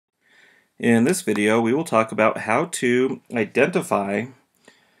In this video, we will talk about how to identify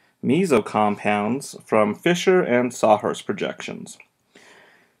Meso compounds from Fischer and Sawhorse projections.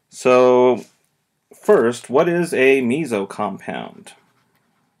 So, first, what is a Meso compound?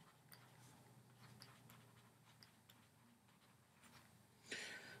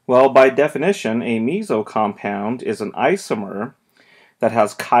 Well, by definition, a Meso compound is an isomer that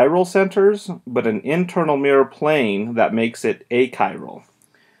has chiral centers, but an internal mirror plane that makes it achiral.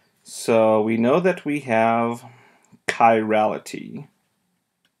 So we know that we have chirality,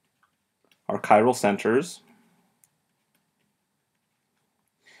 our chiral centers.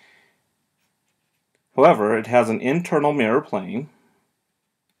 However, it has an internal mirror plane,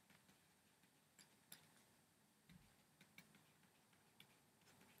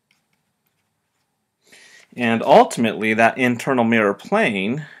 and ultimately that internal mirror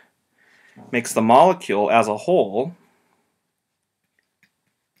plane makes the molecule as a whole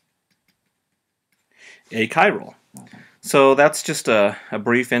achiral. So that's just a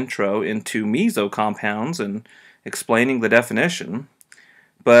brief intro into Meso compounds and explaining the definition.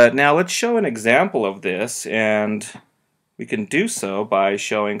 But now let's show an example of this, and we can do so by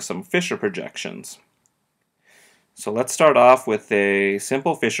showing some Fischer projections. So let's start off with a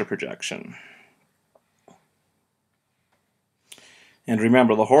simple Fischer projection. And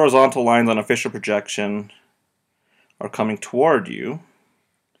remember, the horizontal lines on a Fischer projection are coming toward you,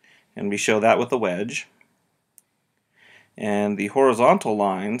 and we show that with a wedge. And the horizontal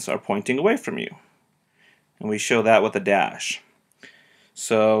lines are pointing away from you, and we show that with a dash.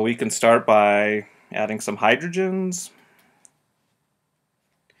 So we can start by adding some hydrogens,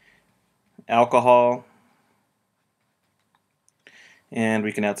 alcohol, and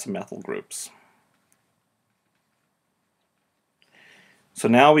we can add some methyl groups. So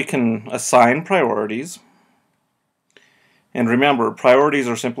now we can assign priorities, and remember, priorities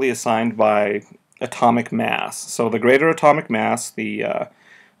are simply assigned by atomic mass. So the greater atomic mass, the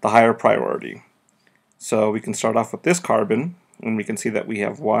higher priority. So we can start off with this carbon, and we can see that we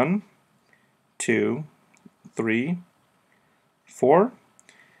have 1, 2, 3, 4,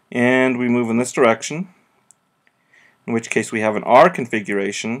 and we move in this direction, in which case we have an R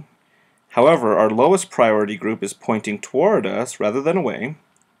configuration. However, our lowest priority group is pointing toward us rather than away,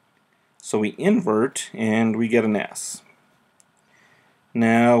 so we invert and we get an S.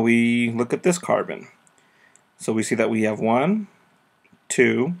 Now we look at this carbon. So we see that we have 1,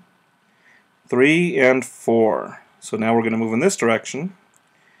 2, 3, and 4. So now we're going to move in this direction,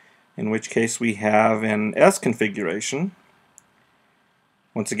 in which case we have an S configuration.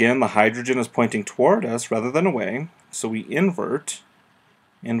 Once again, the hydrogen is pointing toward us rather than away, so we invert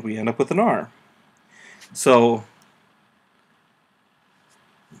and we end up with an R. So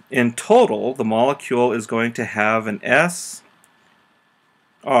in total, the molecule is going to have an S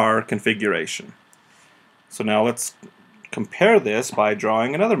R configuration. So now let's compare this by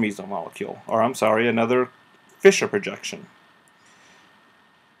drawing another Meso molecule, or I'm sorry, another Fischer projection.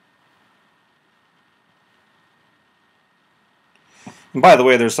 And by the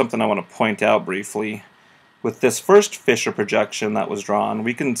way, there's something I want to point out briefly. With this first Fischer projection that was drawn,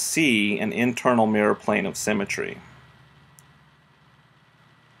 we can see an internal mirror plane of symmetry.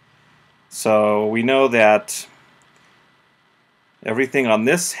 So we know that everything on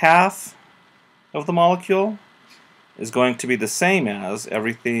this half of the molecule is going to be the same as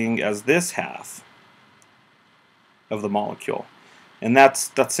everything as this half of the molecule. And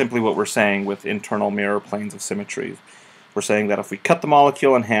that's simply what we're saying with internal mirror planes of symmetry. We're saying that if we cut the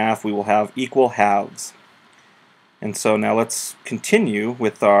molecule in half, we will have equal halves. And so now let's continue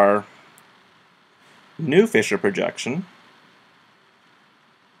with our new Fischer projection.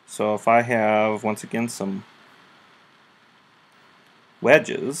 So if I have, once again, some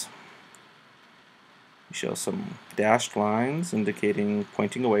wedges, we show some dashed lines indicating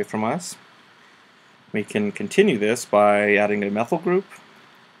pointing away from us. We can continue this by adding a methyl group.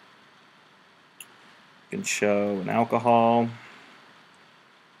 We can show an alcohol,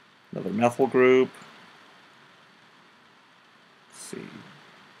 another methyl group, let's see,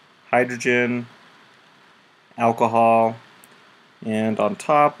 hydrogen, alcohol, and on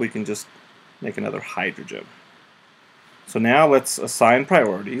top we can just make another hydrogen. So now let's assign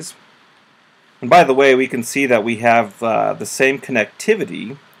priorities. And by the way, we can see that we have the same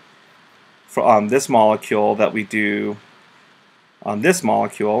connectivity on this molecule that we do on this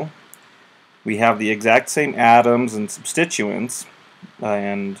molecule. We have the exact same atoms and substituents,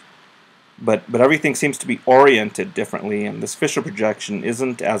 but everything seems to be oriented differently, and this Fischer projection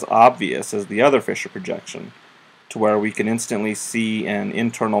isn't as obvious as the other Fischer projection, to where we can instantly see an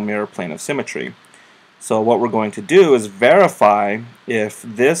internal mirror plane of symmetry. So what we're going to do is verify if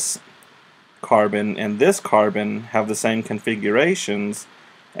this carbon and this carbon have the same configurations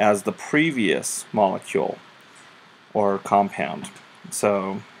as the previous molecule or compound.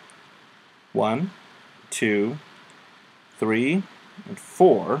 So 1, 2, 3, and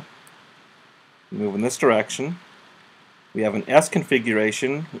 4 move in this direction. We have an S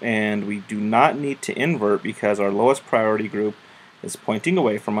configuration, and we do not need to invert because our lowest priority group is pointing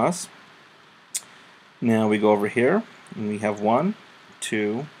away from us. Now we go over here and we have 1,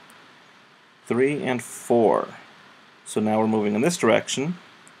 2, 3, and 4. So now we're moving in this direction,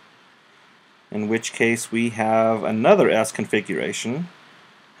 in which case we have another S configuration.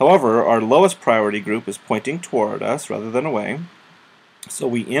 However, our lowest priority group is pointing toward us rather than away. So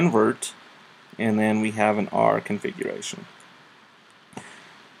we invert, and then we have an R configuration.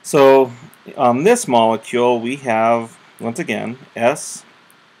 So on this molecule we have, once again, S,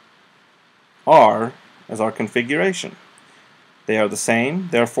 R as our configuration. They are the same,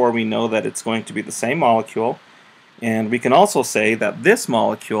 therefore we know that it's going to be the same molecule, and we can also say that this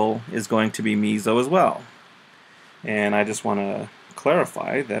molecule is going to be meso as well. And I just want to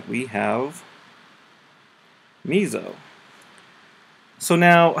clarify that we have meso. So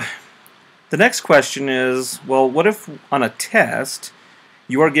now the next question is, well, what if on a test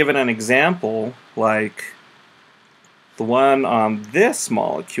you are given an example like the one on this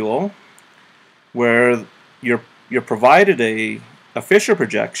molecule where you're provided a Fischer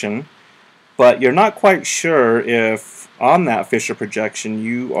projection, but you're not quite sure if on that Fischer projection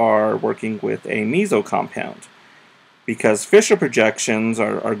you are working with a meso compound, because Fischer projections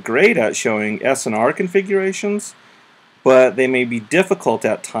are great at showing S and R configurations, but they may be difficult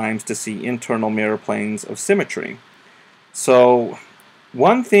at times to see internal mirror planes of symmetry. So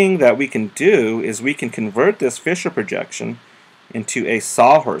one thing that we can do is we can convert this Fischer projection into a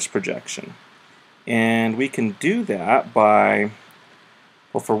Sawhorse projection. And we can do that by,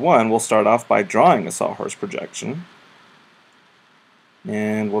 well, for one, we'll start off by drawing a Sawhorse projection.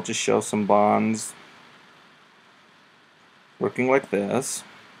 And we'll just show some bonds working like this.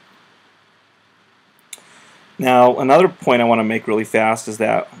 Now, another point I want to make really fast is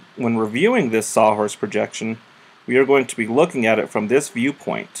that when reviewing this Sawhorse projection, we are going to be looking at it from this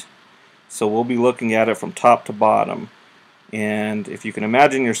viewpoint. So we'll be looking at it from top to bottom. And if you can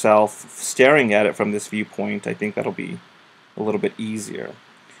imagine yourself staring at it from this viewpoint, I think that'll be a little bit easier.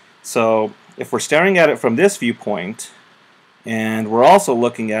 So if we're staring at it from this viewpoint, and we're also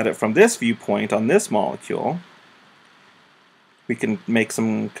looking at it from this viewpoint on this molecule, we can make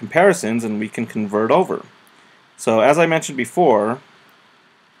some comparisons and we can convert over. So as I mentioned before,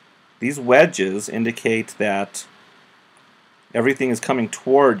 these wedges indicate that everything is coming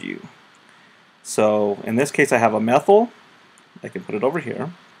toward you. So in this case I have a methyl. I can put it over here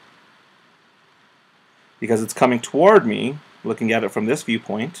because it's coming toward me, looking at it from this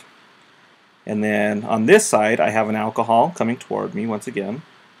viewpoint. And then on this side I have an alcohol coming toward me once again.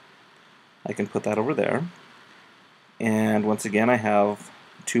 I can put that over there. And once again I have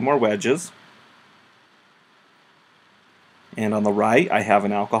 2 more wedges. And on the right I have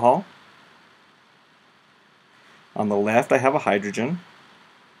an alcohol. On the left I have a hydrogen.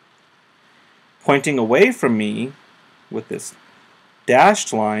 Pointing away from me with this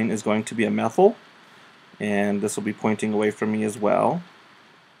dashed line is going to be a methyl, and this will be pointing away from me as well.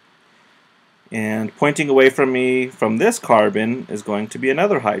 And pointing away from me from this carbon is going to be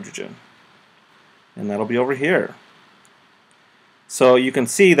another hydrogen, and that'll be over here. So you can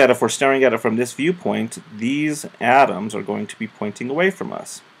see that if we're staring at it from this viewpoint, these atoms are going to be pointing away from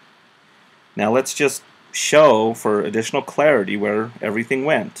us. Now let's just show for additional clarity where everything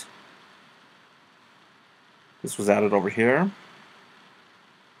went. This was added over here.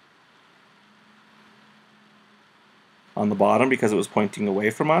 On the bottom because it was pointing away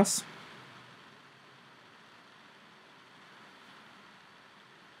from us.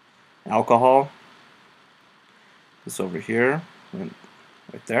 Alcohol. This over here, and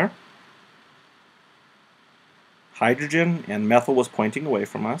right there. Hydrogen and methyl was pointing away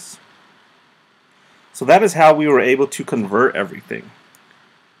from us. So that is how we were able to convert everything.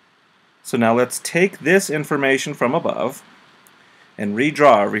 So now let's take this information from above and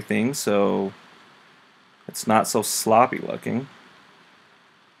redraw everything so it's not so sloppy looking.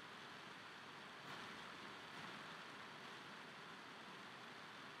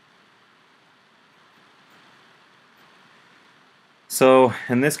 So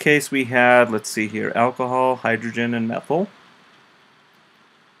in this case we had, let's see here, alcohol, hydrogen, and methyl.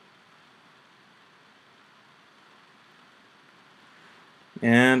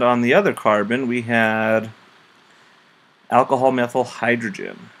 And on the other carbon we had alcohol, methyl,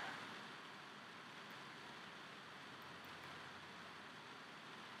 hydrogen.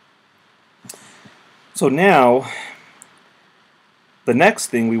 So now, the next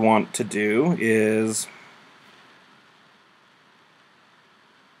thing we want to do is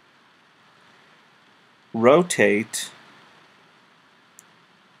rotate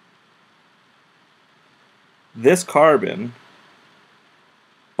this carbon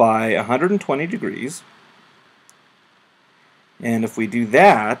by 120 degrees. And if we do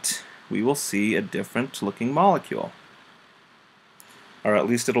that, we will see a different looking molecule. Or at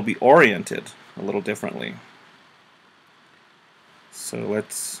least it'll be oriented a little differently. So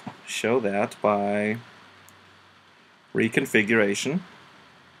let's show that by reconfiguration.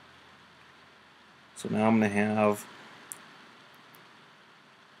 So now I'm going to have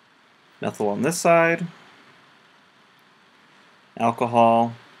methyl on this side,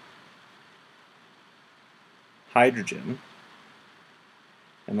 alcohol, hydrogen,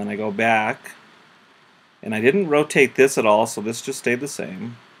 and then I go back, and I didn't rotate this at all, so this just stayed the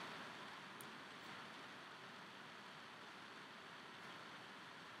same.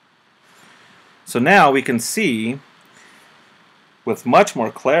 So now we can see with much more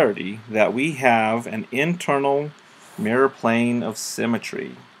clarity that we have an internal mirror plane of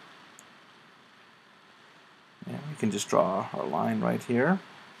symmetry. And we can just draw our line right here.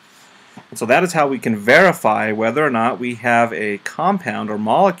 And so that is how we can verify whether or not we have a compound or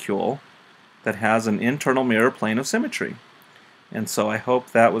molecule that has an internal mirror plane of symmetry. And so I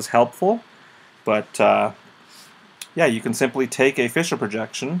hope that was helpful. But yeah, you can simply take a Fischer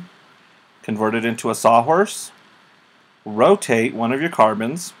projection, convert it into a sawhorse, rotate one of your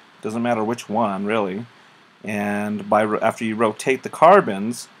carbons, doesn't matter which one really, and after you rotate the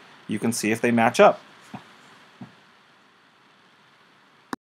carbons, you can see if they match up.